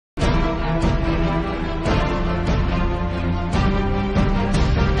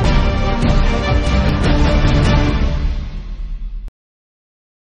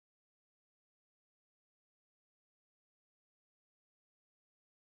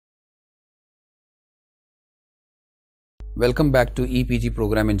Welcome back to EPG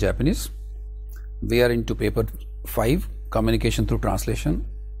program in Japanese. We are into paper 5, communication through translation,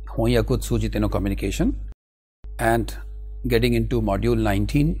 Honyaku Tsujite no communication, and getting into module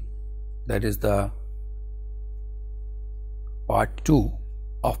 19, that is the part 2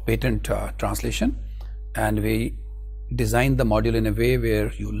 of patent translation, and we designed the module in a way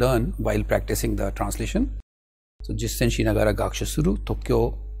where you learn while practicing the translation. So jisen shinagara gakshusuru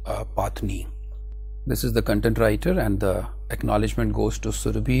Tokyo path ni. This is the content writer, and the acknowledgement goes to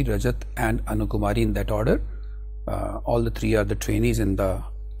Surabhi, Rajat and Anukumari in that order. All the three are the trainees in the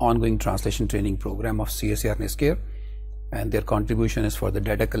ongoing translation training program of CSR NISCARE, and their contribution is for the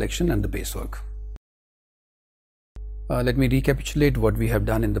data collection and the base work. Let me recapitulate what we have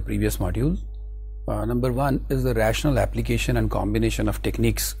done in the previous module. Number 1 is the rational application and combination of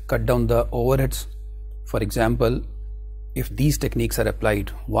techniques cut down the overheads. For example, if these techniques are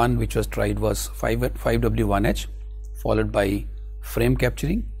applied, one which was tried was 5W1H followed by frame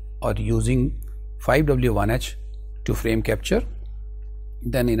capturing, or using 5W1H to frame capture.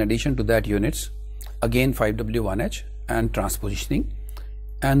 Then in addition to that units, again 5W1H and transpositioning.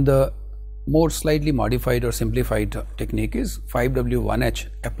 And the more slightly modified or simplified technique is 5W1H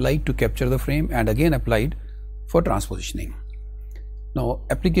applied to capture the frame and again applied for transpositioning. Now,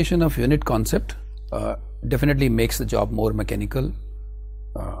 application of unit concept definitely makes the job more mechanical,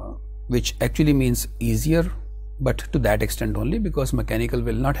 which actually means easier, but to that extent only, because mechanical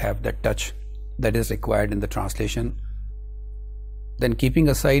will not have that touch that is required in the translation. Then keeping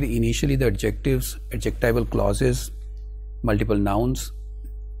aside initially the adjectives, adjectival clauses, multiple nouns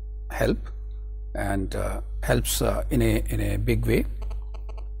help, and helps in a big way.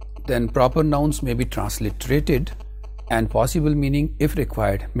 Then proper nouns may be transliterated, and possible meaning, if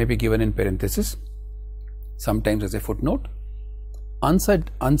required, may be given in parenthesis, sometimes as a footnote.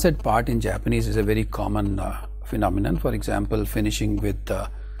 Unsaid part in Japanese is a very common phenomenon. For example, finishing with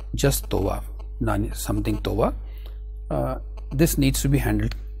just towa, something towa. This needs to be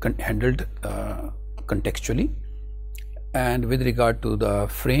handled contextually. And with regard to the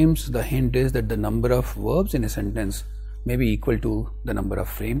frames, the hint is that the number of verbs in a sentence may be equal to the number of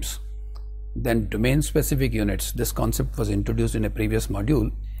frames. Then domain specific units. This concept was introduced in a previous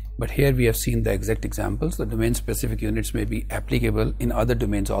module, but here we have seen the exact examples. The domain specific units may be applicable in other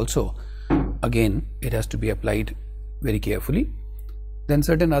domains also. Again, it has to be applied very carefully. Then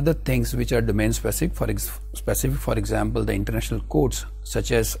certain other things which are domain specific, for example, the international codes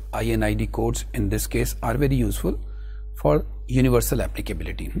such as INID codes in this case are very useful for universal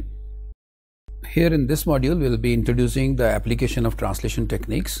applicability. Here in this module, we will be introducing the application of translation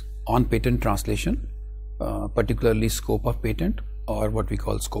techniques on patent translation, particularly scope of patent, or what we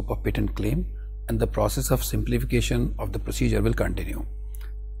call scope of patent claim, and the process of simplification of the procedure will continue.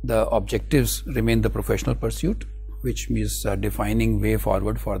 The objectives remain the professional pursuit, which means defining way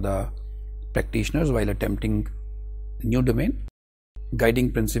forward for the practitioners while attempting new domain.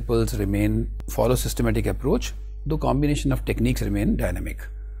 Guiding principles remain follow systematic approach, though combination of techniques remain dynamic.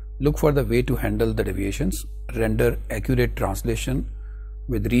 Look for the way to handle the deviations, render accurate translation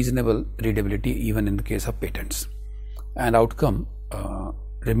with reasonable readability even in the case of patents. And outcome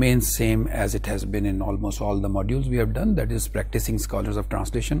remains same as it has been in almost all the modules we have done, that is practicing scholars of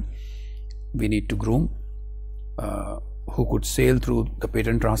translation. We need to groom who could sail through the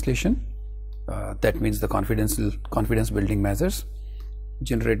patent translation. That means the confidence building measures,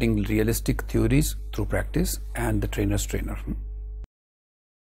 generating realistic theories through practice, and the trainer's trainer.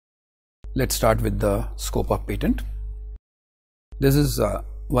 Let's start with the scope of patent. This is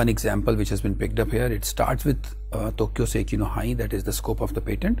one example which has been picked up here. It starts with Tokyo Seikyu no Hai, that is the scope of the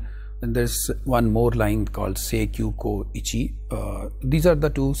patent. And there's one more line called Seikyu ko Ichi. These are the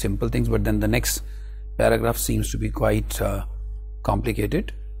two simple things, but then the next paragraph seems to be quite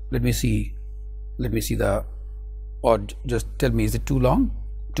complicated. Let me see or just tell me, is it too long,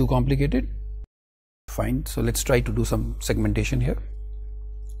 too complicated? Fine. So let's try to do some segmentation here.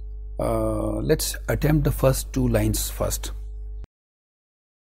 Let's attempt the first two lines first.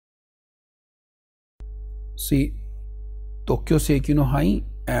 See, Tokyo Seikyu no Hai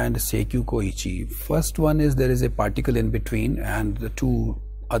and Seikyu ko Ichi. First one is there is a particle in between, and the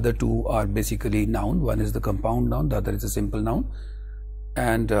other two are basically noun. One is the compound noun, the other is a simple noun,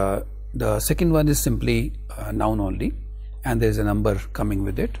 and the second one is simply noun only, and there is a number coming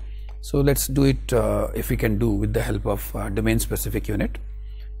with it. So let's do it if we can do with the help of domain specific unit.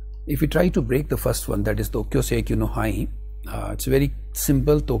 If we try to break the first one, that is Tokyo Seikyu no Hai, it's very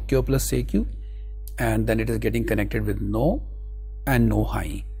simple, Tokyo plus Seikyu, and then it is getting connected with no and no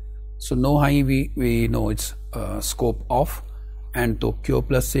hai. So no hai, we know it's scope of, and Tokyo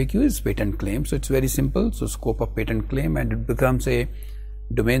plus Seikyu is patent claim. So it's very simple. So scope of patent claim, and it becomes a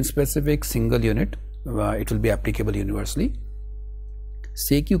domain specific single unit. It will be applicable universally.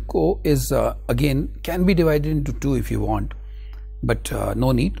 Seikyu ko is again can be divided into two if you want, but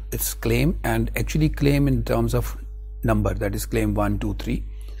no need. It's claim, and actually claim in terms of number, that is claim 1, 2, 3.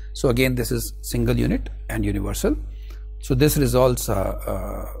 So again this is single unit and universal. So this resolves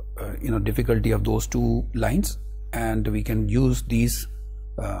difficulty of those two lines, and we can use these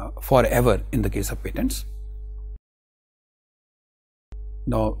forever in the case of patents.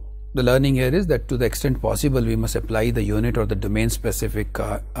 Now the learning here is that to the extent possible we must apply the unit or the domain specific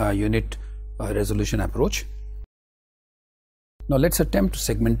unit resolution approach. Now let's attempt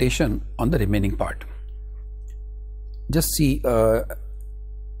segmentation on the remaining part. Just see, can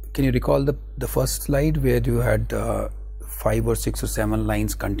you recall the first slide where you had 5 or 6 or 7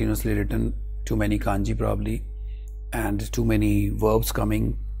 lines continuously written, too many kanji probably, and too many verbs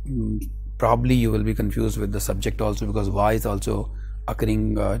coming. Probably you will be confused with the subject also, because va is also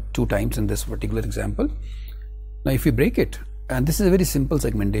occurring 2 times in this particular example. Now if we break it, and this is a very simple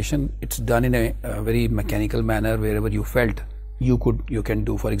segmentation, it's done in a very mechanical manner. Wherever you felt you can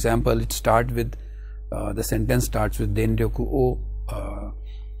do. For example, it starts with the sentence starts with Denryoku o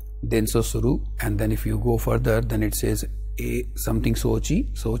Denso suru, and then if you go further, then it says a something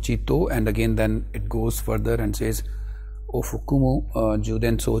sochi to, and again then it goes further and says o fukumu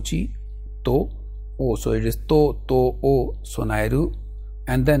juden sochi to o. So it is to o sonaeru,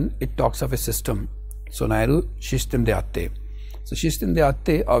 and then it talks of a system, sonaeru system de atte. So system de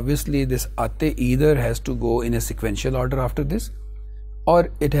atte, obviously this atte either has to go in a sequential order after this, or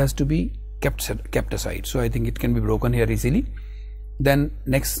it has to be kept aside. So I think it can be broken here easily. Then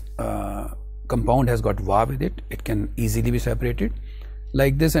next compound has got va with it, it can easily be separated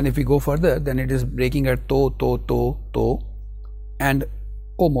like this. And if we go further, then it is breaking at to and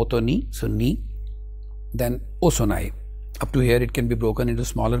o moto ni, so ni, then o sonai. Up to here it can be broken into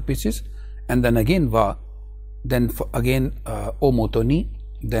smaller pieces, and then again va, then again o moto ni,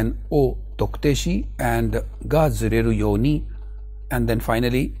 then o tokteshi, and ga zureru yoni, and then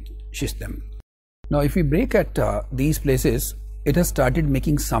finally system. Now if we break at these places, it has started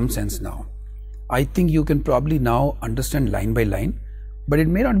making some sense now. I think you can probably now understand line by line, but it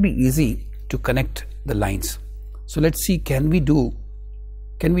may not be easy to connect the lines. So let's see, can we do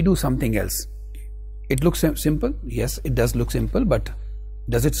something else? It looks simple. Yes, it does look simple, but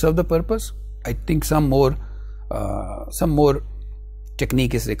does it serve the purpose? I think some more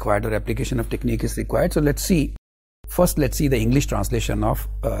technique is required, or application of technique is required. So let's see. First, let's see the English translation of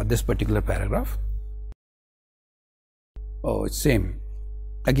this particular paragraph. Oh, it's same.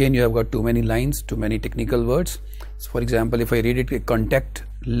 Again, you have got too many lines, too many technical words. So for example, if I read it, a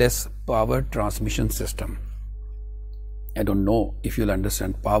contactless power transmission system. I don't know if you'll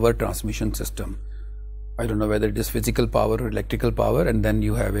understand power transmission system. I don't know whether it is physical power or electrical power, and then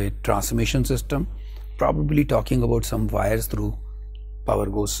you have a transmission system, probably talking about some wires through power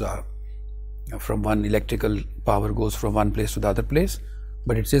goes from one electrical power goes from one place to the other place,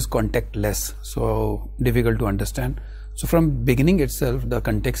 but it says contactless, so difficult to understand. So from beginning itself, the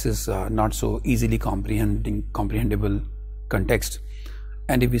context is not so easily comprehensible context.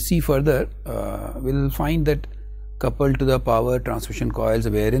 And if we see further, we'll find that coupled to the power transmission coils,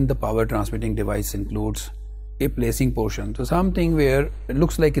 wherein the power transmitting device includes a placing portion. So something where it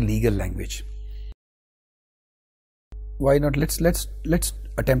looks like a legal language. Why not? Let's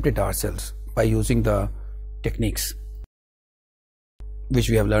attempt it ourselves by using the techniques which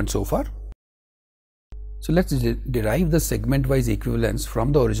we have learned so far. So let's derive the segment-wise equivalence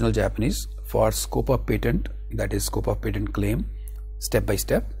from the original Japanese for scope of patent, that is scope of patent claim, step by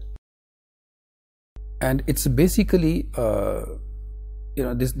step. And it's basically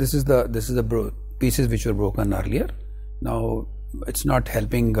this is the pieces which were broken earlier. Now it's not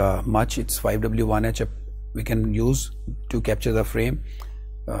helping much. It's 5W1H we can use to capture the frame,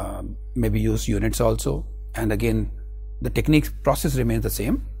 maybe use units also, and again the technique process remains the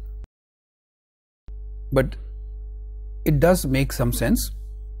same, but it does make some sense,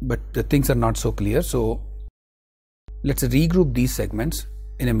 but the things are not so clear. So let's regroup these segments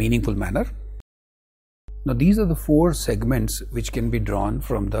in a meaningful manner. Now these are the 4 segments which can be drawn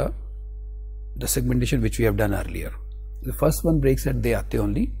from the segmentation which we have done earlier. The first one breaks at de atte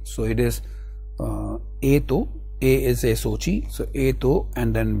only, so it is A to, A is a sochi, so A to,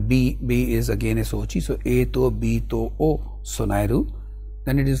 and then B is again a sochi, so A to, B to, O sonairu.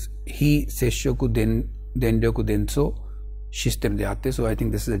 Then it is hi sesshoku dendyoku denso system de atte. So I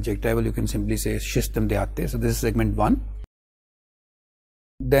think this is adjectival, you can simply say system de atte. So this is segment 1.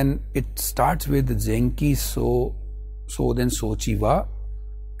 Then it starts with zenki so so then sochi wa,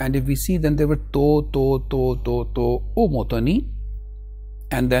 and if we see, then there were to o motoni,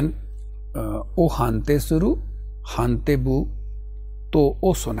 and then o hante suru, hante bu, to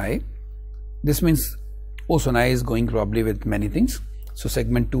o sonai. This means o sonai is going probably with many things. So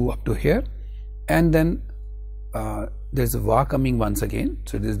segment 2 up to here, and then there's a wa coming once again.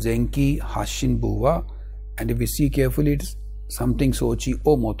 So it is zenki hashin buwa, and if we see carefully, it's something sochi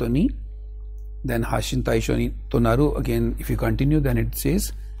o motoni, then hashin taishoni tonaru. Again, if you continue, then it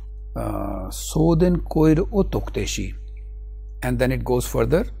says soden koir o tokteshi, and then it goes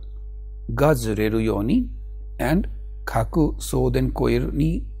further ga zureru yoni, and kaku soden koir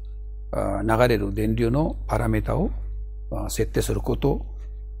ni nagareru denryo no parameta o sette suru koto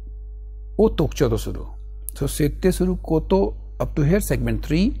o tokcho to suru. So sette suru koto up to here, segment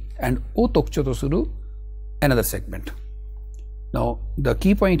 3, and o tokcho to suru, another segment. Now the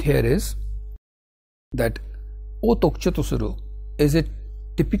key point here is that o tokcho to suru is a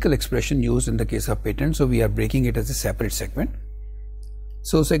typical expression used in the case of patent, so we are breaking it as a separate segment.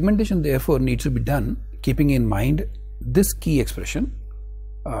 So segmentation therefore needs to be done keeping in mind this key expression,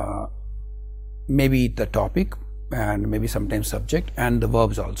 maybe the topic and maybe sometimes subject and the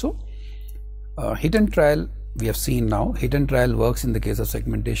verbs also. Hit and trial, we have seen now, hit and trial works in the case of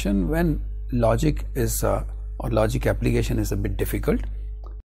segmentation when logic is or logic application is a bit difficult.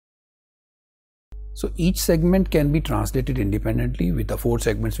 So each segment can be translated independently with the 4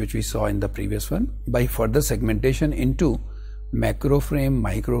 segments which we saw in the previous one by further segmentation into macro frame,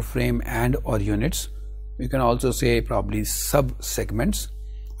 micro frame, and or units. You can also say probably sub segments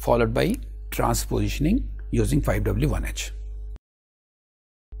followed by transpositioning using 5W1H.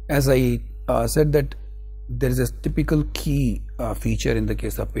 As I said that there is a typical key feature in the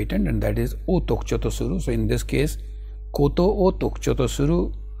case of patent, and that is o tokcho to suru. So in this case, koto o tokcho to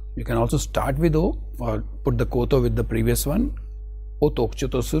suru, you can also start with o or put the koto with the previous one. O tokcho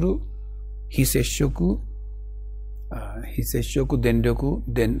to suru, hiseshoku denryoku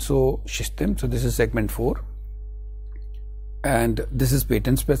denso system. So this is segment 4, and this is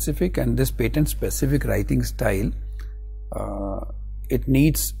patent specific, and this patent specific writing style it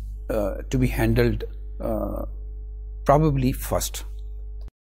needs to be handled probably first.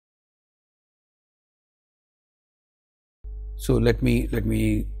 So let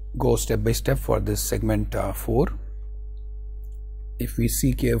me go step by step for this segment 4. If we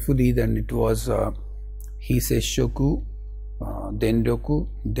see carefully, then it was hiseshoku, denryoku,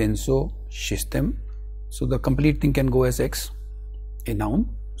 denso, system. So the complete thing can go as X, a noun.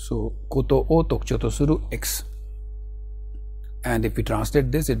 So koto o tokcho to suru X. And if we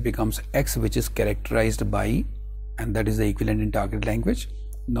translate this, it becomes X, which is characterized by, and that is the equivalent in target language.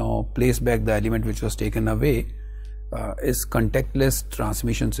 Now place back the element which was taken away is contactless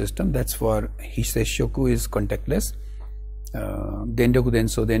transmission system. That's for hiseshoku is contactless. Denryoku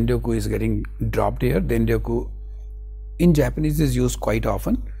denso, denryoku is getting dropped here. Denryoku in Japanese is used quite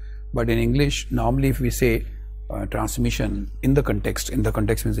often, but in English normally if we say transmission in the context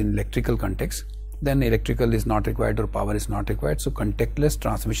means in electrical context, then electrical is not required or power is not required. So contactless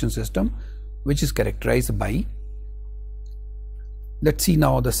transmission system which is characterized by. Let's see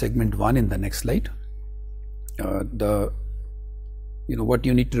now the segment 1 in the next slide. What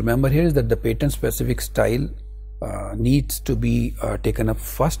you need to remember here is that the patent specific style needs to be taken up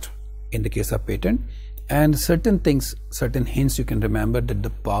first in the case of patent, and certain things, certain hints you can remember, that the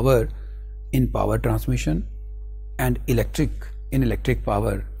power in power transmission and electric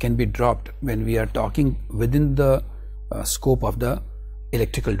power can be dropped when we are talking within the scope of the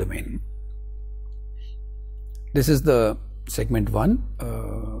electrical domain. This is the segment 1.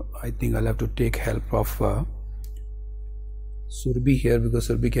 I think I'll have to take help of Surbhi here, because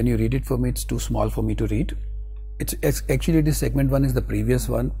Surbhi, can you read it for me? It's too small for me to read. It's actually this segment 1 is the previous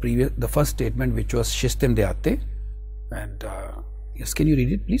one, the first statement, which was system de aate. And yes, can you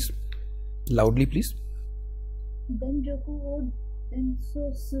read it please, loudly please? Denryoku o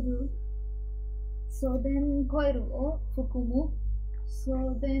denso suru, so then koiru o fukumu,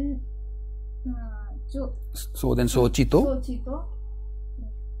 so then sochito,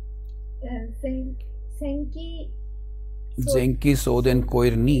 zenki so then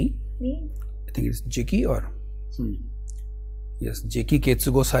koir ni, I think it's jiki or yes, jiki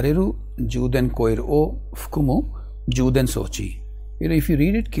ketsugo sareru, ju then koir o fukumu, ju then sochi. If you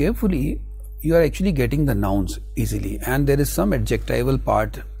read it carefully, you are actually getting the nouns easily, and there is some adjectival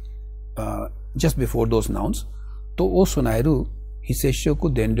part just before those nouns. To o sunairu,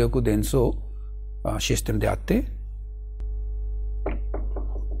 hiseshoku denryoku denso system de atte.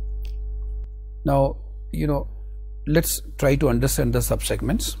 Now, let's try to understand the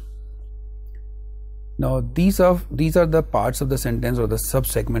subsegments. Now these are the parts of the sentence or the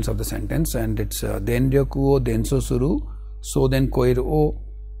sub-segments of the sentence, and it's denryoku o denso suru, so den koiru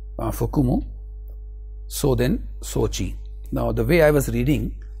o fukumu, so den sochi. Now the way I was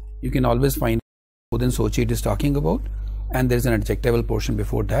reading, you can always find so then sochi it is talking about, and there is an adjectival portion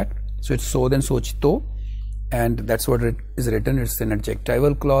before that. So it's so then sochito, and that's what it is written. It's an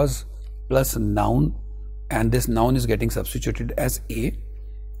adjectival clause plus noun, and this noun is getting substituted as a.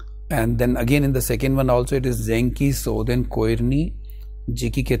 And then again in the second one also it is zenki so then koirni,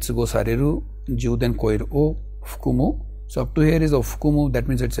 jiki ketsugo sareru, ju then koiru o fukumu. So up to here is fukumu, that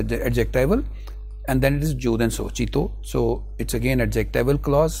means it's adjectival, and then it is ju then sochito. So it's again adjectival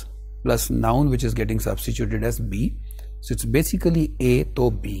clause plus noun which is getting substituted as b. So it's basically a to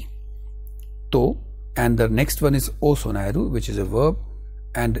b to, and the next one is o sonairu, which is a verb,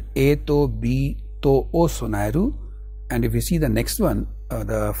 and a to b to o sonairu. And if you see the next one,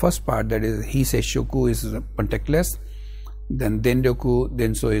 the first part, that is he says shoku, is contactless. Then denryoku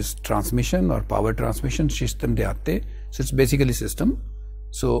denso is transmission or power transmission, system de atte. So it's basically system.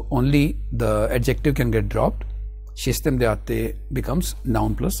 So only the adjective can get dropped. System de atte becomes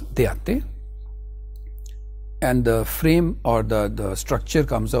noun plus de atte. And the frame or the structure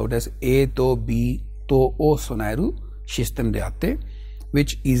comes out as a to b to o sonairu, system de atte,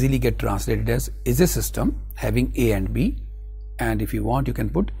 which easily get translated as is a system having a and b. And if you want, you can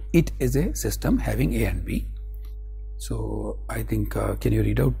put it is a system having a and b. So I think can you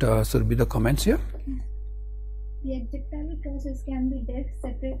read out Surbhi the comments here? The adjectival clauses can be dealt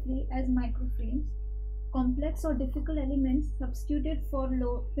separately as microframes. Complex or difficult elements substituted for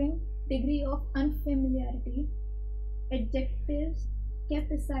lowering degree of unfamiliarity. Adjectives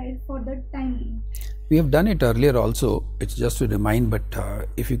kept aside for the time being. We have done it earlier also. It's just to remind, but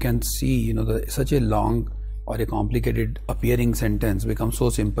if you can see, such a long or a complicated appearing sentence becomes so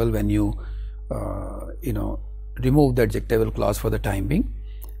simple when you remove the adjectival clause for the time being,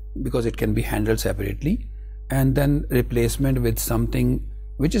 because it can be handled separately, and then replacement with something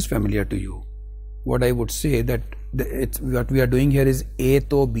which is familiar to you. What I would say that what we are doing here is a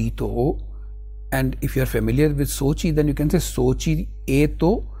to b to o, and if you are familiar with sochi, then you can say sochi a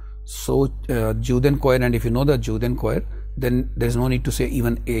to so juden koir, and if you know the juden koir, then there is no need to say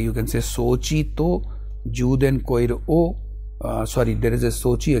even a. You can say sochi to juden koir o. Sorry, there is a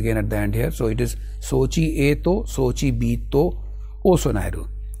sochi again at the end here. So it is sochi a to sochi b to o sonairu.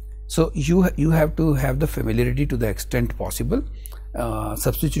 So you have to have the familiarity to the extent possible.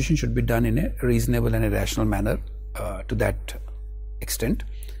 Substitution should be done in a reasonable and a rational manner to that extent,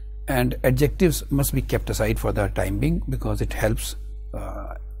 and adjectives must be kept aside for the time being because it helps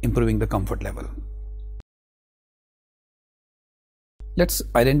improving the comfort level. Let's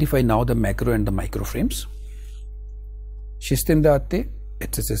identify now the macro and the micro frames. System de atte,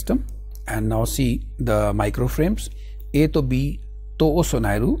 it's a system, and now see the micro frames. A to b to o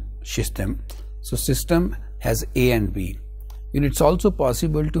sonairu, system. So system has a and b. It's also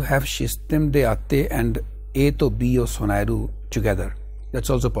possible to have system de atte and a to b o sonairu together.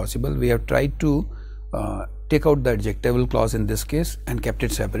 That's also possible. We have tried to take out the adjectival clause in this case and kept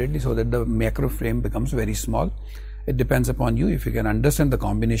it separately so that the macro frame becomes very small. It depends upon you. If you can understand the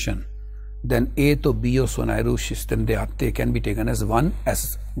combination, then a to b o sonairu system de atte can be taken as one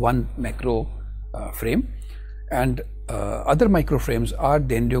macro frame, and other micro frames are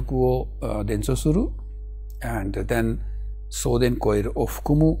denryoku o denso suru, and then so then koiru o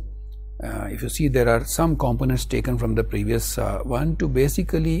fukumu. If you see, there are some components taken from the previous one to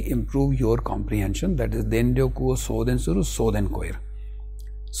basically improve your comprehension. That is denryoku o so den suru, so den koiru,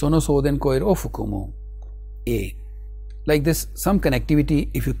 sono so den koiru o fukumu, a. Like this, some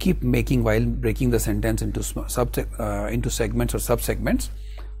connectivity if you keep making while breaking the sentence into segments or sub-segments.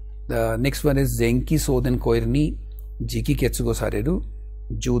 The next one is zenki so den koiru ni, jiki ketsugo sareru,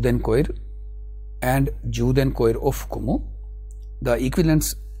 ju den koiru, and ju den koiru o fukumu. The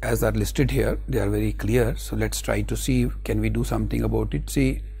equivalents as are listed here, they are very clear. So let's try to see, can we do something about it?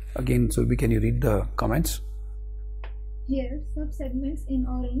 See again, Sulbi, can you read the comments? Here, sub-segments in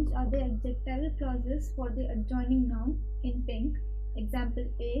orange are the adjectival clauses for the adjoining noun in pink, example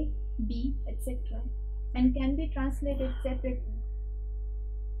A, B, etc., and can be translated separately.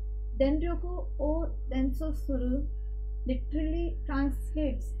 Denryoku o denso suru literally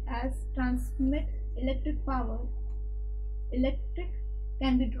translates as transmit electric power. Electric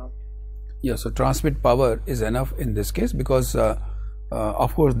can be dropped. Yeah, so transmit power is enough in this case because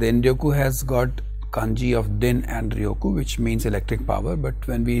of course denryoku has got kanji of den and ryoku, which means electric power, but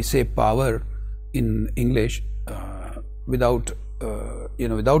when we say power in English without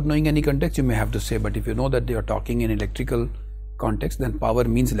knowing any context, you may have to say, but if you know that they are talking in electrical context, then power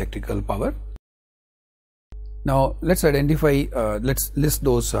means electrical power. Now let's identify, let's list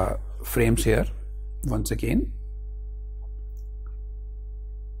those frames here once again.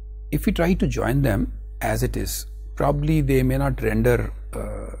 If we try to join them as it is, probably they may not render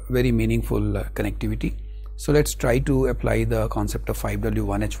very meaningful connectivity. So let's try to apply the concept of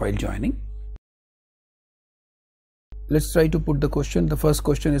 5W1H while joining. Let's try to put the question. The first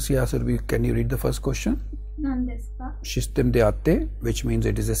question is here, Surabhi, can you read the first question? System de aate, which means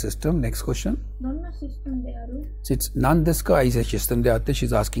it is a system. Next question. Donna system de aru. Since nan deska, I say system de aate.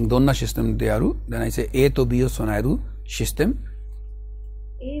 She's asking donna system de aru. Then I say A to B sonaru system.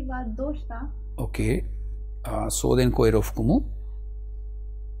 A va dosta. Okay. So then koirof kumu.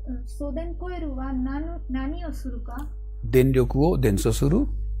 So then koiru va nani o suruka. Den ryokuo denso suru.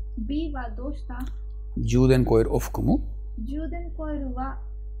 B va dosta. Juden koirof kumu. Juden koiru va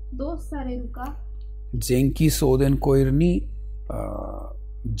dos sareruka. Zenki soden koirni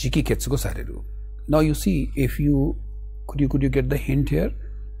jiki ketsugo sareru. Now you see, if you could you get the hint here?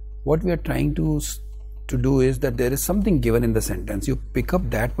 What we are trying to do is that there is something given in the sentence. You pick up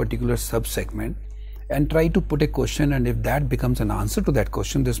that particular sub-segment and try to put a question, and if that becomes an answer to that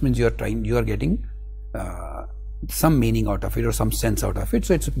question, this means you are getting some meaning out of it or some sense out of it.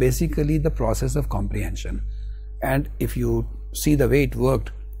 So it's basically the process of comprehension. And if you see the way it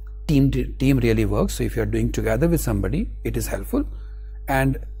worked, team really works. So if you are doing together with somebody, it is helpful.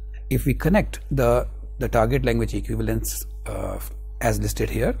 And if we connect the target language equivalents as listed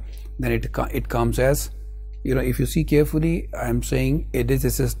here, then it comes as, you know, if you see carefully, I am saying it is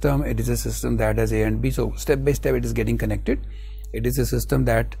a system that has A and B. So step by step it is getting connected. It is a system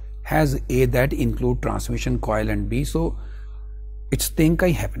that has A that include transmission coil and B. So it's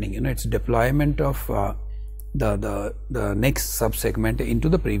thinkai happening, you know, it's deployment of the next subsegment into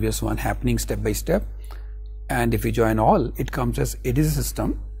the previous one happening step by step. And if we join all, it comes as it is a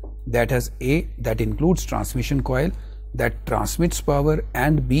system that has A that includes transmission coil that transmits power,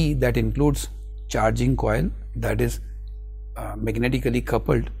 and B that includes charging coil that is magnetically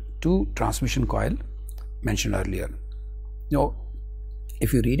coupled to transmission coil mentioned earlier. Now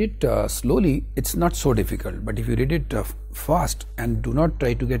if you read it slowly, it's not so difficult, but if you read it fast and do not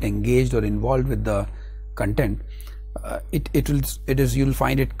try to get engaged or involved with the content, you'll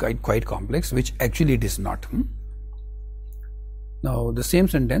find it quite complex, which actually it is not. Now the same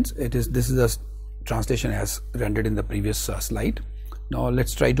sentence, this is a translation as rendered in the previous slide. Now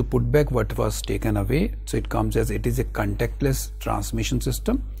let's try to put back what was taken away. So it comes as it is a contactless transmission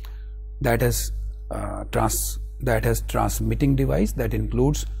system that has transmitting device that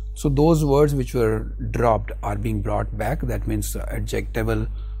includes, so those words which were dropped are being brought back. That means adjectival,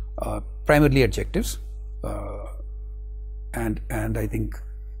 primarily adjectives, and I think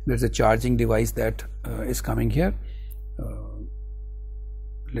there's a charging device that is coming here.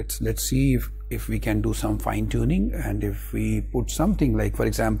 Let's see if we can do some fine tuning, and if we put something like, for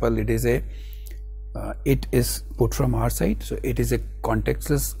example, it is put from our side. So it is a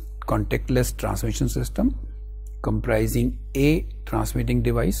contactless transmission system comprising a transmitting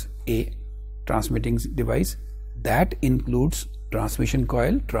device that includes transmission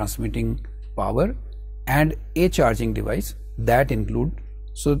coil transmitting power, and a charging device that include,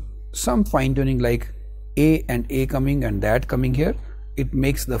 so some fine tuning like A and A coming and that coming here, it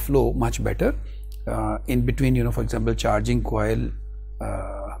makes the flow much better. In between, you know, for example, charging coil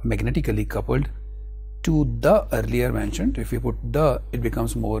magnetically coupled to the earlier mentioned, if we put the, it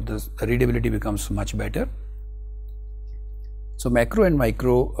becomes more, the readability becomes much better. So macro and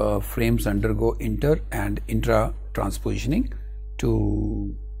micro frames undergo inter and intra transpositioning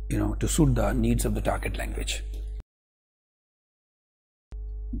to, you know, to suit the needs of the target language.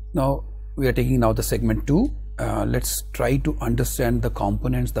 Now we are taking now the segment 2. Let's try to understand the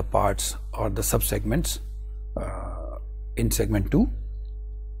components, the parts or the subsegments in segment 2.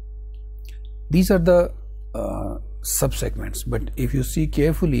 These are the subsegments, but if you see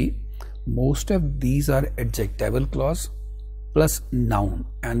carefully, most of these are adjectival clause plus noun,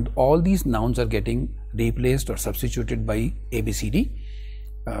 and all these nouns are getting replaced or substituted by ABCD.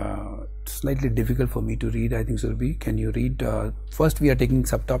 Slightly difficult for me to read, I think. Surabhi, can you read? First we are taking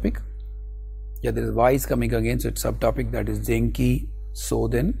subtopic. Yeah, there is Y is coming again, so it's subtopic, that is Zenki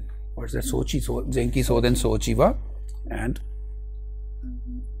Soden, what's that, Sochi, Zenki Soden Sochiwa, and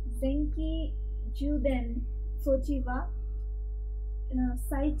Zenki Juden Sochiwa,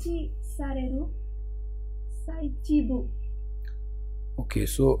 Saichi Sareru Saichibu. Okay,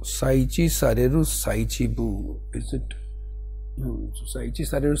 so Saichi Sareru Saichibu, is it? No, so Saichi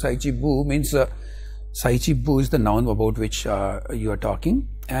Sareru Saichibu means Saichibu is the noun about which you are talking,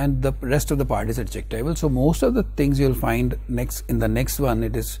 and the rest of the part is adjectival. So most of the things you'll find next in the next one,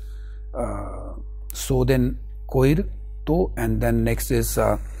 it is Soden koir to, and then next is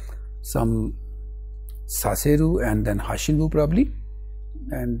some saseru and then hashinbu probably,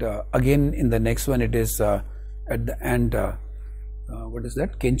 and again in the next one it is at the end what is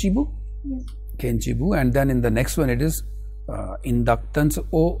that, kenchibu? Yes. Kenchibu, and then in the next one it is inductance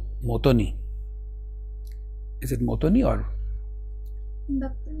o motoni. Is it motoni or?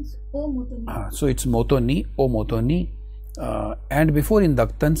 Inductance o motoni. So it's motoni o motoni, and before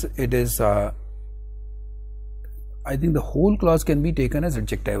inductance it is I think the whole clause can be taken as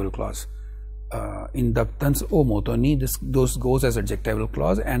adjectival clause. Inductance o motoni, those goes as adjectival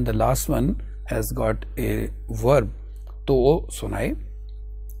clause, and the last one has got a verb to o sonai.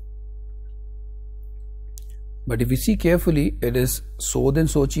 But if we see carefully, it is so then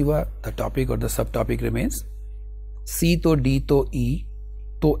sochiva, the topic or the subtopic remains. C to D to E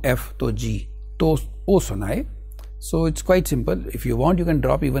to F to G to O sonai. So it's quite simple. If you want, you can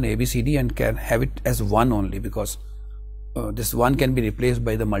drop even ABCD and can have it as one only, because this one can be replaced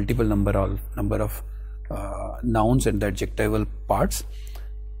by the multiple number of nouns and the adjectival parts.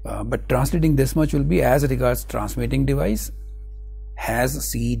 But translating this much will be as regards transmitting device has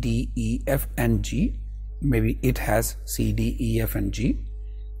C, D, E, F and G. Maybe it has C, D, E, F and G.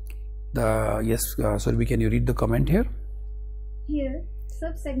 Yes, Surabhi, can you read the comment here? Here,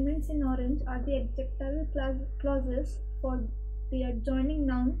 sub-segments in orange are the adjectival clauses for the adjoining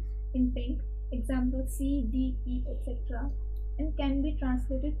nouns in pink, example C, D, E, etc., and can be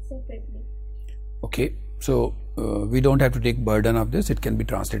translated separately. Okay, so we don't have to take burden of this, it can be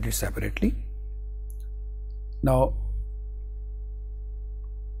translated separately. Now,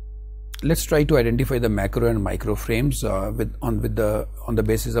 let's try to identify the macro and micro frames on the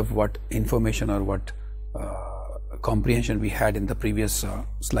basis of what information or what comprehension we had in the previous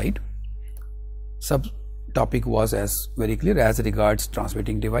slide. Subtopic was as very clear as regards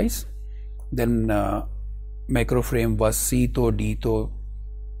transmitting device. Then macro frame was C to D to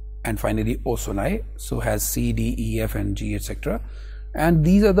and finally O sonai, so has C, D, E, F and G, etc. And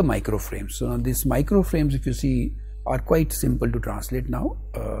these are the micro frames. So now these micro frames, if you see, are quite simple to translate now.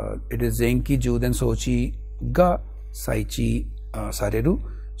 It is Zenki, Juden, Sochi, Ga, Saichi, Sareru.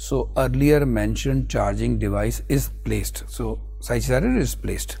 So earlier mentioned charging device is placed. So Saichi Sareru is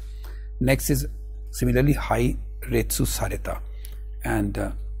placed. Next is similarly Hai Retsu Sareta, and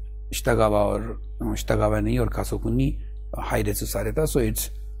Shitagawa or Shitagawa ni or Kasokuni Hai Retsu Sareta. So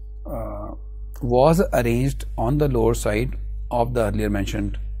it's was arranged on the lower side of the earlier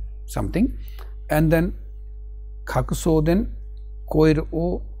mentioned something, and then Kakusoden Koir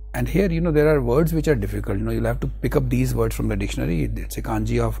O, and here there are words which are difficult. You'll have to pick up these words from the dictionary. It's a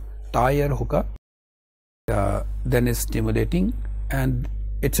kanji of tire hoka, then is stimulating, and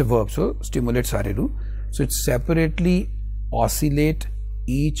it's a verb, so stimulate sareru. So it's separately oscillate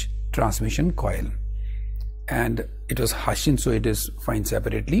each transmission coil, and it was hashin, so it is fine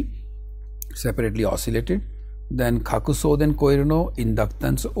separately oscillated. Then Kakusoden Koirno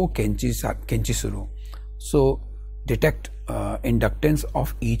inductance o kenchisuru. So detect inductance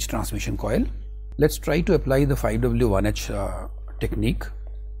of each transmission coil. Let's try to apply the 5W1H technique,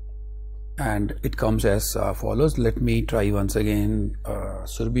 and it comes as follows. Let me try once again.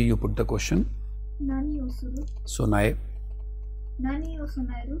 Surabhi, you put the question. Nani osuru. Sonai. Nani o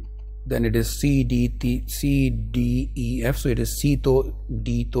sonairu. Then it is C, D, E, F. So it is C to,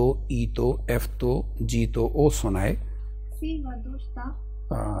 D to, E to, F to, G to, O sonai. C vadoshta.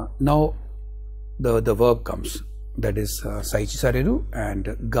 Now the verb comes. That is Saichi Sareru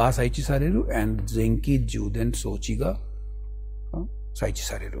and Ga Saichi Sareru and Zenki Juden Sochi ga Saichi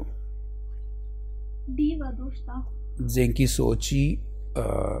Sareru. D vadoshta. Zenki Sochi,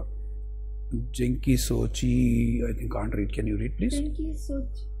 I think can't read. Can you read, please?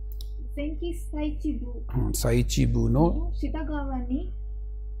 Zenki Saichi bu. Saichi bu no Shitagawa ni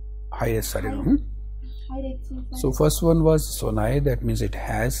Hai Sareru. So first one was sonai, that means it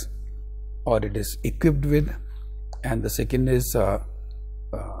has or it is equipped with, and the second is the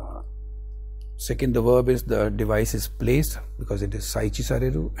verb is the device is placed because it is Saichi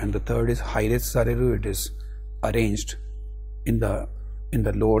Sareru, and the third is Hairetsu Sareru, it is arranged in the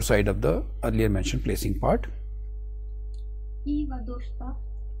lower side of the earlier mentioned placing part.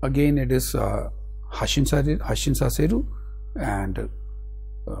 Again it is Hashin Saseru, and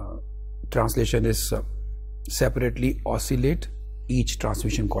translation is separately oscillate each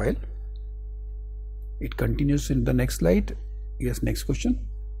transmission coil. It continues in the next slide. Yes, next question.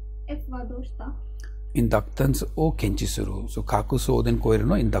 F vadoshta. Inductance o kenchisuru. So kakuso then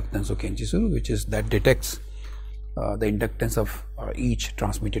koirno inductance o kenchisuru, which is that detects the inductance of each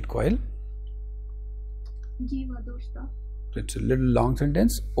transmitted coil. G vadoshta. it's a little long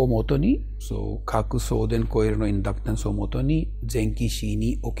sentence. O moto ni, so kaku souden koiru no inductance o moto ni zenki shi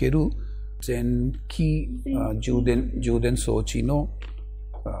ni okeru zenki juden sochi no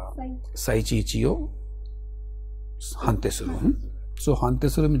saichi ichi o hante suru. So hante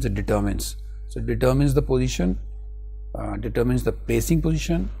suru means it determines. So it determines the position, determines the placing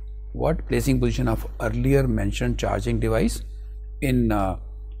position. What? Placing position of earlier mentioned charging device in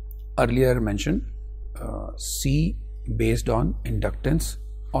earlier mentioned C based on inductance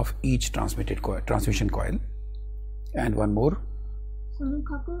of each transmission coil. And one more.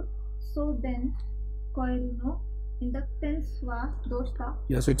 So then coil no inductance wa doshita.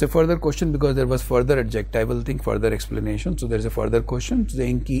 Yeah, so it's a further question because there was further adjectival thing, further explanation. So there is a further question.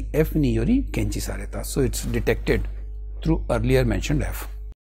 Zenki F ni yori kenchi sareta. So it's detected through earlier mentioned F.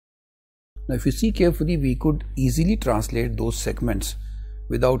 Now if you see carefully, we could easily translate those segments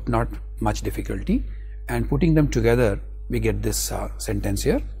without not much difficulty, and putting them together we get this sentence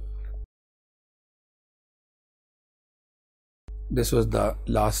here. This was the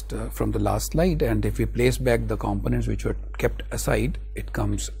last from the last slide, and if we place back the components which were kept aside, it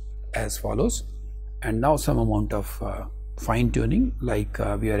comes as follows. And now some amount of fine tuning, like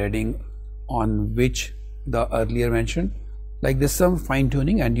we are adding on which the earlier mentioned, like this some fine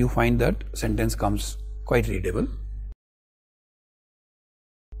tuning, and you find that sentence comes quite readable.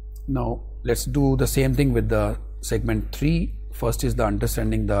 Now let's do the same thing with the segment 3. First is the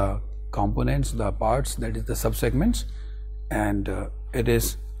understanding the components, the parts, that is the subsegments, and it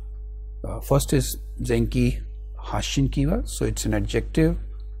is first is zenki hashin kiwa, so it's an adjective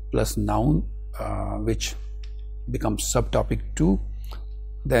plus noun which becomes subtopic 2.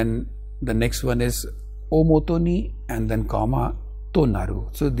 Then the next one is omotoni and then comma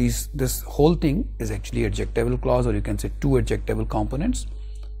tonaru. So this whole thing is actually adjectival clause, or you can say two adjectival components.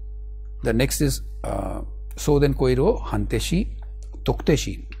 The next is soden koiro hanteshi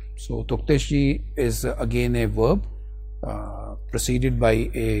tokteshi. So tokteshi is again a verb preceded by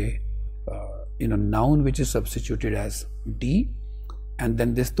a noun which is substituted as D, and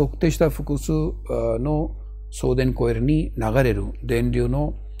then this tokteshita fukusu no soden koirni nagareru. Then you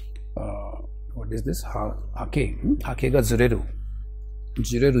know what is this? Hake ga zureru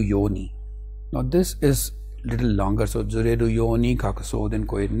yoni. Now this is little longer, so zureru yoni kakusoden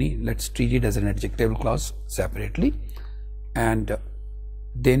koirni. Let's treat it as an adjective clause separately. And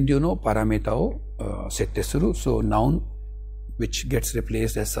then you know parametao settesuru, so noun which gets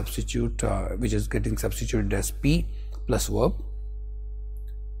replaced as substitute, which is getting substituted as P plus verb,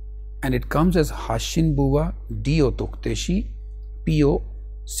 and it comes as hashin buwa dio tokteshi pio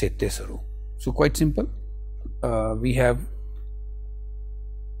settesuru. So quite simple. We have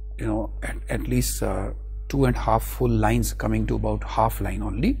at least 2.5 full lines coming to about half line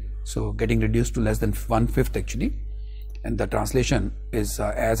only, so getting reduced to less than 1/5 actually. And the translation is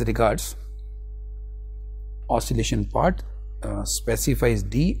as regards oscillation part specifies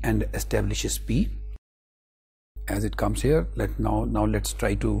D and establishes P, as it comes here. Now let's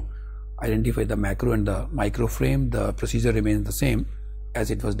try to identify the macro and the micro frame. The procedure remains the same as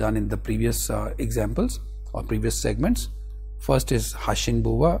it was done in the previous examples or previous segments. First is hashin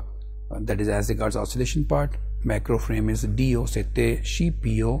buwa, that is as regards oscillation part. Macro frame is dio sette shi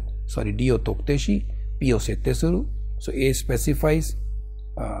pio, sorry, dio tokte shi pio sette suru. So A specifies,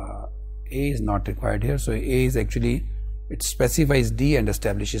 A is not required here, so A is actually, it specifies D and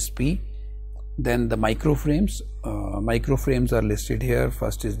establishes P. Then the microframes are listed here.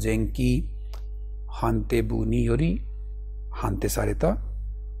 First is zenki hante buni yori hante sareta,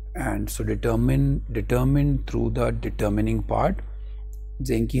 and so determine through the determining part.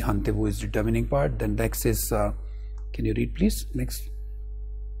 Zenki hante bu is determining part. Then next is can you read please? Next.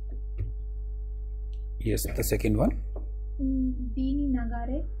 Yes, the second one. Dini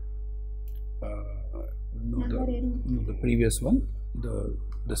nagare. No, the previous one.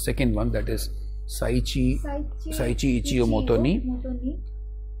 The second one, that is saichi ichio moto ni.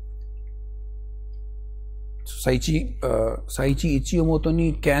 Saichi ichio moto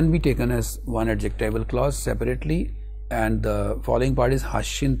ni can be taken as one adjectival clause separately, and the following part is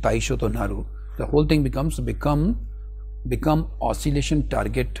hashin taisho tonaru. The whole thing become oscillation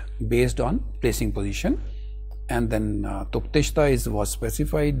target based on placing position. And then tokteshita was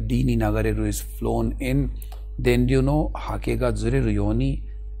specified, dini nagareru is flown in. Then you know hakega zureru yoni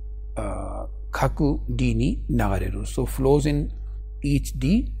kaku dini nagareru, so flows in each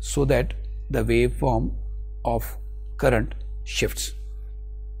D so that the waveform of current shifts.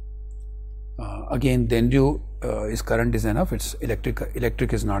 Again, then you is current is enough, it's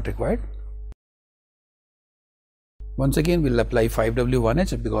electric is not required. Once again, we'll apply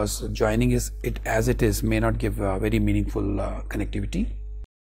 5W1H because joining it as it is may not give very meaningful connectivity.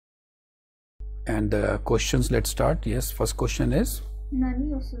 And the questions, let's start. Yes, first question is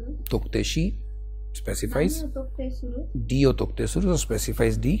Tokteshi specifies D o Toktesuru, so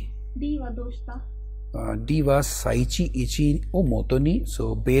specifies D. D was Saichi Ichi o Motoni,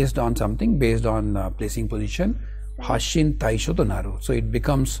 so based on something, based on placing position. Hashin Taisho to Naru, so it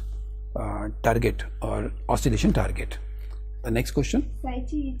becomes target or oscillation target. The next question.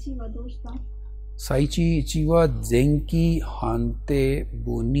 Saichi Ichi wa Zenki Hante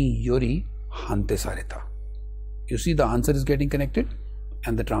Buni Yori Hante Sareta. You see, the answer is getting connected,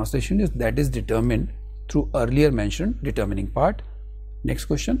 and the translation is that is determined through earlier mentioned determining part. Next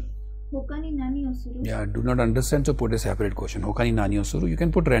question. Hokani nani osuru? Yeah, do not understand, so put a separate question. Hokani nani osuru. You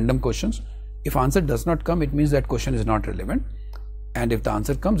can put random questions. If answer does not come, it means that question is not relevant, and if the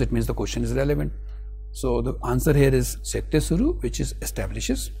answer comes, it means the question is relevant. So the answer here is Settesuru, which is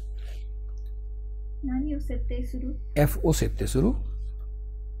establishes. Nani o Settesuru? F o Settesuru.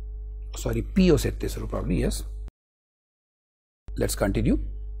 Sorry, P o Settesuru probably, yes. Let's continue.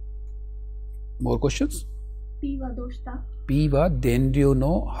 More questions. P wa doshita. P wa denryu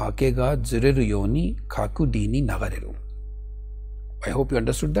no hake ga zureru yoni kaku D ni nagareru. I hope you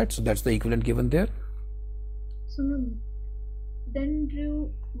understood that. So that's the equivalent given there. Sono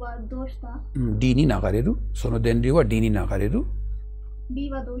denryu wa doshita. D ni nagareru. Sono denryu wa D ni nagareru. D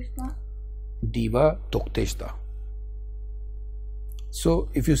wa doshita. D wa tokteshita. So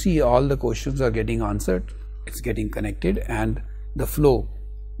if you see, all the questions are getting answered, it's getting connected, and the flow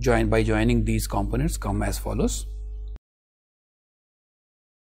by joining these components come as follows.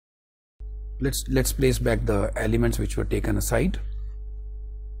 Let's place back the elements which were taken aside.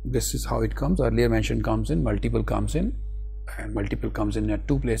 This is how it comes. Earlier mentioned comes in, multiple comes in, and multiple comes in at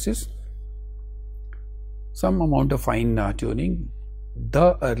two places. Some amount of fine tuning.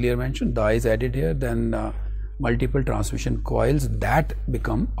 The earlier mentioned, the is added here, then multiple transmission coils that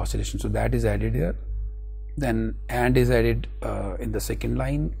become oscillation. So that is added here. Then and is added in the second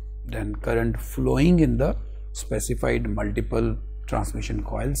line. Then current flowing in the specified multiple transmission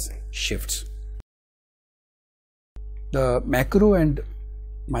coils shifts. The macro and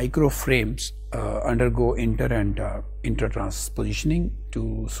micro frames undergo inter and intra-transpositioning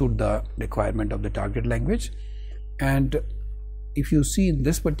to suit the requirement of the target language. And if you see, in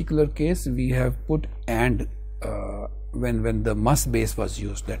this particular case, we have put and when the must base was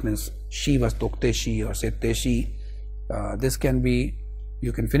used. That means she was Tokteshi or Setteshi. This can be,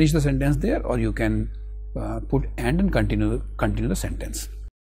 you can finish the sentence there, or you can put and continue the sentence.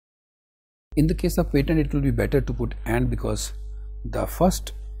 In the case of patent, it will be better to put and, because the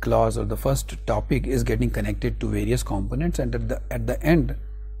first clause or the first topic is getting connected to various components, and at the end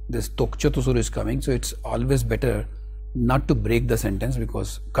this Tokchotusuru is coming, so it's always better not to break the sentence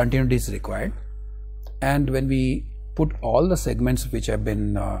because continuity is required. And when we put all the segments which have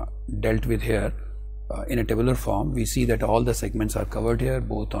been dealt with here in a tabular form, we see that all the segments are covered here,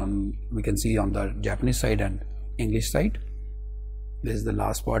 both on, we can see on the Japanese side and English side. This is the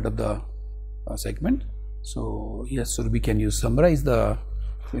last part of the segment. So yes, Surabhi, can you summarize the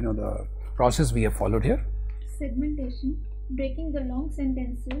the process we have followed here? Segmentation, breaking the long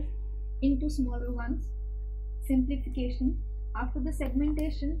sentences into smaller ones. Simplification. After the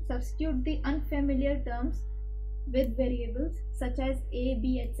segmentation, substitute the unfamiliar terms with variables such as A,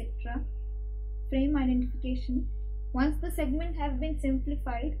 B, etc. Frame identification. Once the segment have been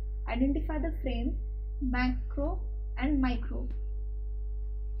simplified, identify the frame, macro and micro.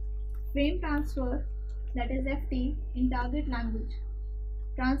 Frame transfer, that is FT, in target language.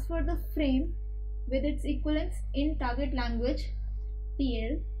 Transfer the frame with its equivalents in target language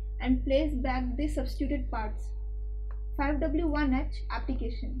TL and place back the substituted parts. 5W1H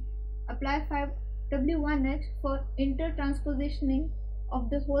application. Apply 5W1H for intertranspositioning of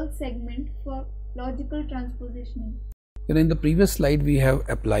the whole segment for logical transpositioning. In the previous slide, we have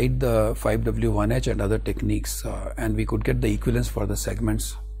applied the 5W1H and other techniques, and we could get the equivalence for the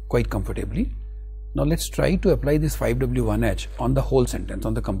segments quite comfortably. Now let's try to apply this 5W1H on the whole sentence,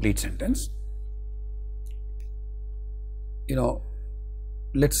 on the complete sentence.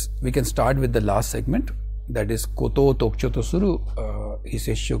 We can start with the last segment, that is Koto Tokchotosuru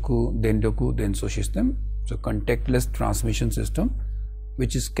Hiseshoku Dendoku Denso system. So contactless transmission system,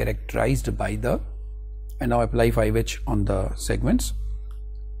 which is characterized by the, and now apply 5H on the segments.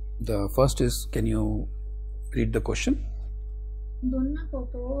 The first is, can you read the question?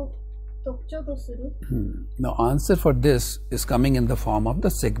 Now answer for this is coming in the form of the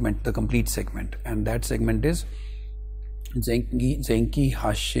segment, the complete segment, and that segment is Zenki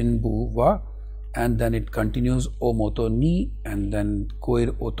Hashinbu wa and then it continues o moto ni, and then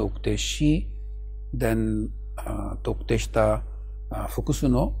koir o tokteshi, then tokuteshita fukusu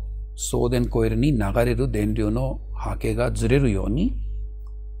no souden koir ni nagareru denryo no hake ga zureru yoni,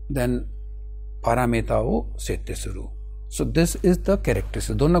 then parameta o sette suru. So this is the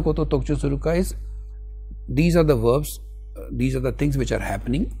characteristics. Donna koto tokchu suruka is, these are the verbs, these are the things which are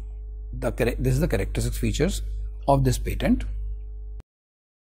happening. This is the characteristics features of this patent.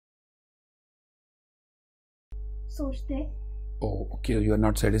 Sochte. Oh, okay, you are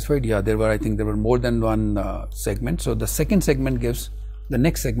not satisfied? Yeah, I think there were more than one segment. So the second segment gives, the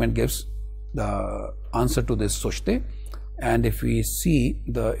next segment gives the answer to this sochte. And if we see,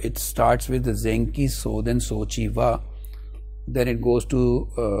 it starts with the zenki soden sochi wa, then it goes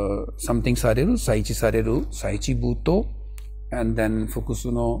to something sareru, saichi buto, and then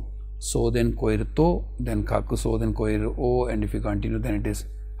fukusuno soden koirto, then kaku soden koiru o, and if you continue, then it is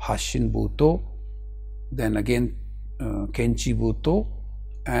hashin buto, then again kenchi buto,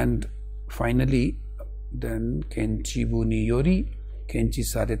 and finally then kenchi bu ni yori kenchi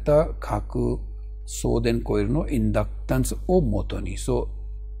sareta kaku soden koiru no inductance o motoni. So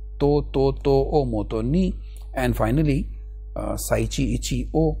to o motoni, and finally saichi ichi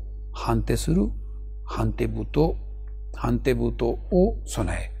o hante suru hante buto o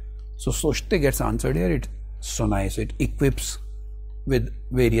sonae. So soshte gets answered here, it sonae, so it equips with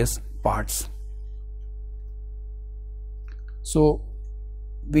various parts. So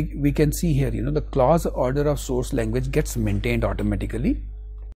we can see here, the clause order of source language gets maintained automatically.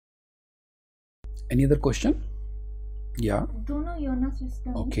 Any other question? Yeah. Dono Yona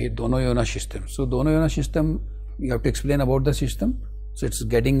system. Okay, Dono Yona system. So Dono Yona system, you have to explain about the system. So it's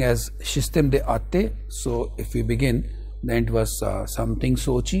getting as system de ate. So if we begin, then it was something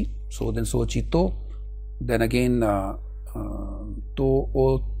sochi. So then sochi to, then again to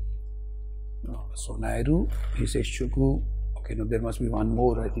o sonairu, he says shuku. Okay, no, there must be one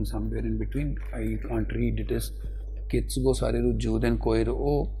more, I think somewhere in between. I can't read. It is ketsugo sareru juden koiru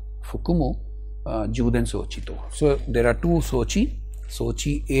o fukumo juden sochi to. So there are two sochi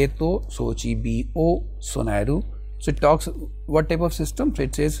A to, sochi B o sonairu. So it talks what type of system. So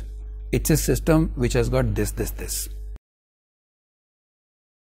it says it's a system which has got this.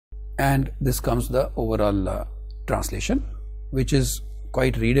 And this comes the overall translation, which is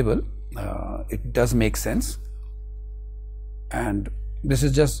quite readable. It does make sense. And this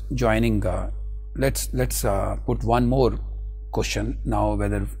is just joining. Let's put one more question now,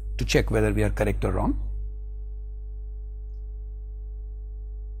 whether to check whether we are correct or wrong.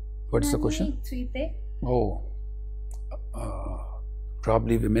 What is the question? Oh,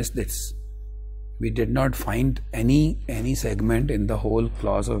 probably we missed this. We did not find any segment in the whole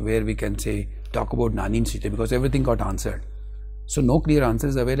clause of where we can say talk about nanin site, because everything got answered. So no clear answer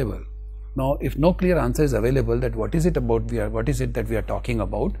is available. Now, if no clear answer is available, that what is it that we are talking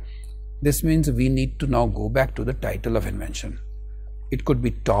about, this means we need to now go back to the title of invention. It could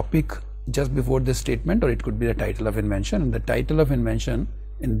be topic just before this statement, or it could be the title of invention. And the title of invention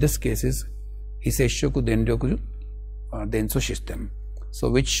in this case is Hiseishoku Denryoku Denso system. So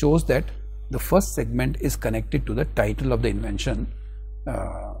which shows that the first segment is connected to the title of the invention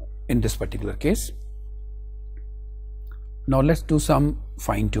in this particular case. Now let's do some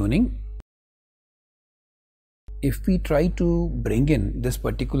fine tuning. If we try to bring in this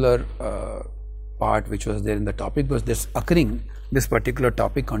particular part which was there in the topic, was this particular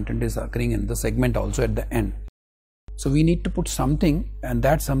topic content is occurring in the segment also at the end. So we need to put something, and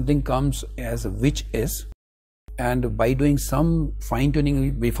that something comes as which is, and by doing some fine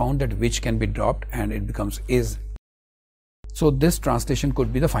tuning we found that which can be dropped and it becomes is. So this translation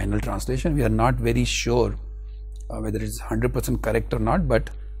could be the final translation. We are not very sure whether it is 100% correct or not,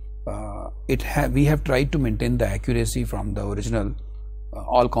 but we have tried to maintain the accuracy from the original.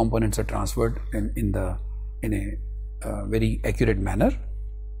 All components are transferred in a very accurate manner,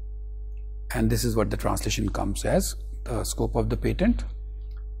 and this is what the translation comes as: the scope of the patent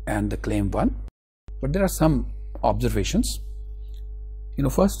and the claim 1. But there are some observations.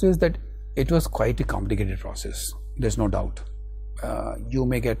 First is that it was quite a complicated process. There's no doubt. You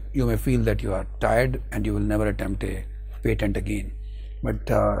may feel that you are tired and you will never attempt a patent again. But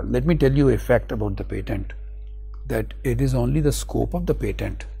let me tell you a fact about the patent, that it is only the scope of the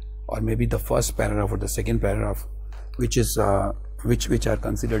patent, or maybe the first paragraph or the second paragraph, which are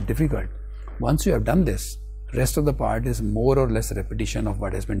considered difficult. Once you have done this, rest of the part is more or less repetition of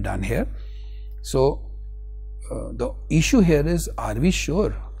what has been done here. So the issue here is, are we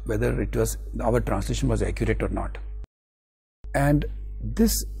sure whether our translation was accurate or not? And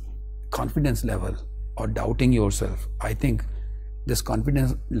this confidence level or doubting yourself, I think, this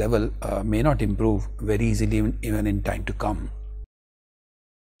confidence level may not improve very easily even in time to come.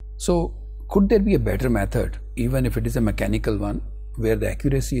 So could there be a better method, even if it is a mechanical one, where the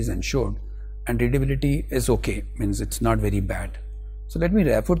accuracy is ensured and readability is okay, means it's not very bad? So let me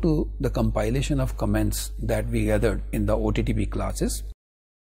refer to the compilation of comments that we gathered in the OTTP classes.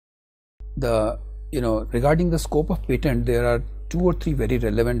 Regarding the scope of patent, there are 2 or 3 very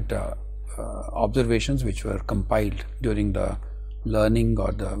relevant observations which were compiled during the learning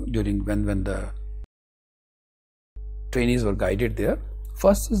or during when the trainees were guided there.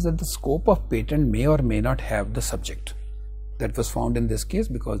 First is that the scope of patent may or may not have the subject. That was found in this case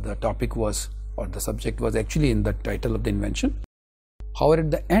because the topic was, or the subject was actually in the title of the invention. However,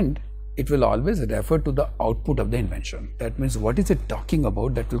 at the end, it will always refer to the output of the invention. That means what is it talking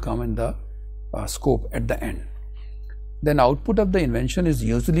about, that will come in the scope at the end. Then output of the invention is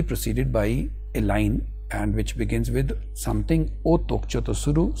usually preceded by a line and which begins with something o tokchoto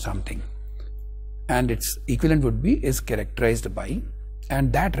suru something, and its equivalent would be is characterized by,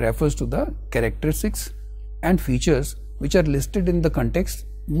 and that refers to the characteristics and features which are listed in the context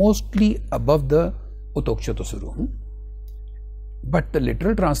mostly above the o tokchoto suru. But the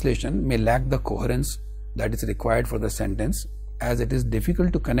literal translation may lack the coherence that is required for the sentence, as it is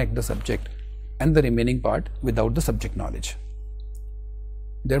difficult to connect the subject and the remaining part without the subject knowledge.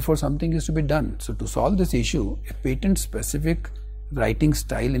 Therefore, something is to be done. So to solve this issue, a patent specific writing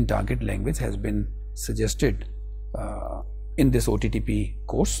style in target language has been suggested in this OTTP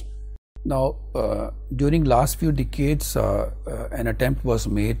course. Now, during last few decades, an attempt was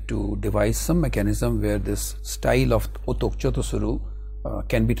made to devise some mechanism where this style of Otokchoto Suru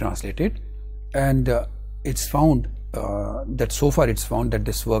can be translated, and it's found that so far it's found that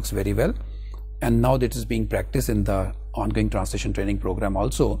this works very well, and now that is being practiced in the ongoing translation training program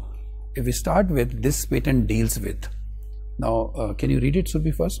also. If we start with this patent deals with, now can you read it,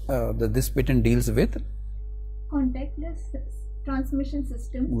 Surbi, first? This patent deals with contactless transmission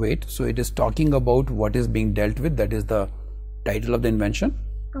system. Wait, so it is talking about what is being dealt with, that is the title of the invention.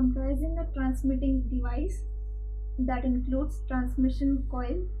 Comprising a transmitting device that includes transmission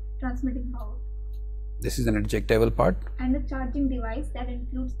coil transmitting power. This is an adjectival part. And a charging device that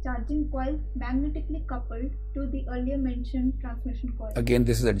includes charging coil magnetically coupled to the earlier mentioned transmission coil. Again,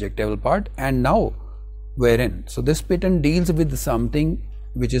 this is adjectival part. And now, wherein, so this patent deals with something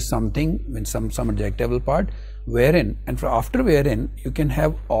which is something with some adjectival part, wherein, and after wherein you can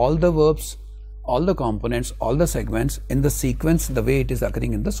have all the verbs, all the components, all the segments in the sequence the way it is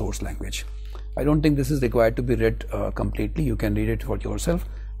occurring in the source language. I don't think this is required to be read completely. You can read it for yourself.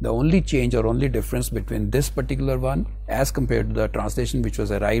 The only change or only difference between this particular one as compared to the translation which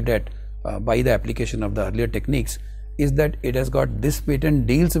was arrived at by the application of the earlier techniques is that it has got this patent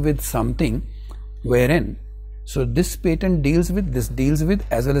deals with something wherein. So this patent deals with, this deals with,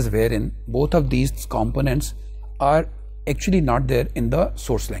 as well as wherein, both of these components are actually not there in the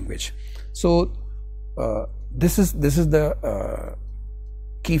source language. So this is the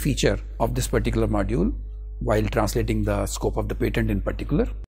key feature of this particular module while translating the scope of the patent in particular.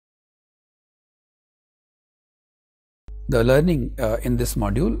 The learning in this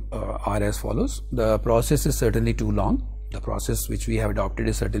module are as follows. The process is certainly too long. The process which we have adopted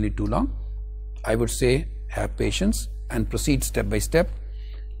is certainly too long. I would say have patience and proceed step by step.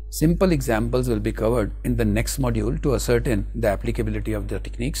 Simple examples will be covered in the next module to ascertain the applicability of the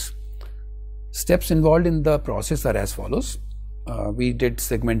techniques. Steps involved in the process are as follows. We did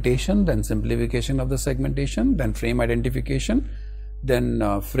segmentation, then simplification of the segmentation, then frame identification,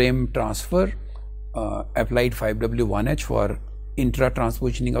 then frame transfer, applied 5W1H for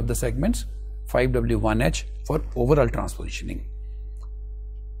intra-transpositioning of the segments, 5W1H for overall transpositioning.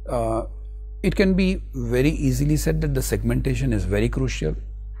 It can be very easily said that the segmentation is very crucial,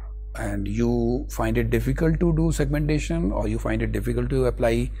 and you find it difficult to do segmentation or you find it difficult to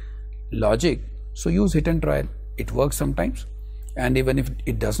apply logic, so use hit and trial. It works sometimes, and even if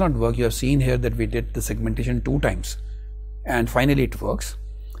it does not work, you have seen here that we did the segmentation 2 times and finally it works.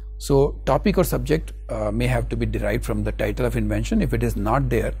 So topic or subject may have to be derived from the title of invention. If it is not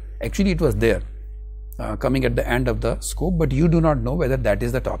there, actually it was there coming at the end of the scope, but you do not know whether that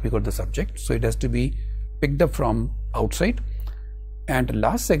is the topic or the subject, so it has to be picked up from outside. And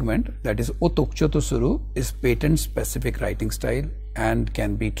last segment, that is Otokchoto Suru, is patent specific writing style and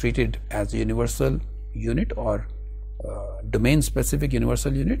can be treated as a universal unit or domain specific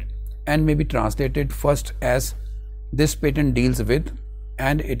universal unit, and may be translated first as this patent deals with,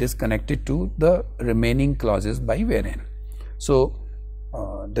 and it is connected to the remaining clauses by wherein. So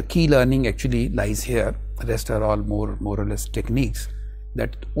the key learning actually lies here. The rest are all more or less techniques,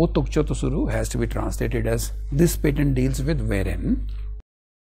 that O Tokcho Tosuru has to be translated as this patent deals with wherein.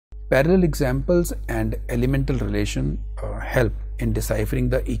 Parallel examples and elemental relation help in deciphering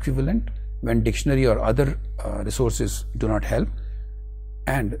the equivalent when dictionary or other resources do not help,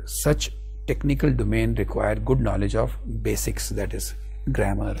 and such technical domain require good knowledge of basics, that is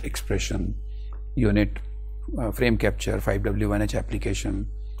grammar, expression, unit, frame capture, 5W1H application,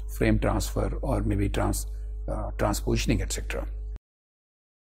 frame transfer, or maybe transpositioning, etc.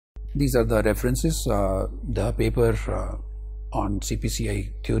 These are the references, the paper on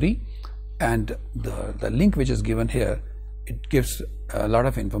CPCI theory, and the link which is given here, it gives a lot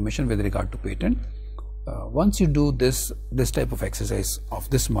of information with regard to patent. Once you do this type of exercise of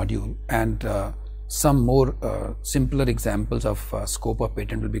this module, and some more simpler examples of scope of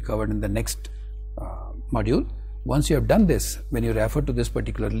patent will be covered in the next module. Once you have done this, when you refer to this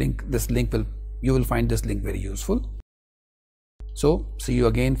particular link, you will find this link very useful. So see you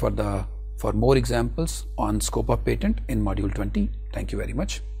again for more examples on scope of patent in module 20. Thank you very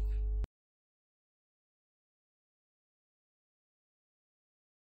much.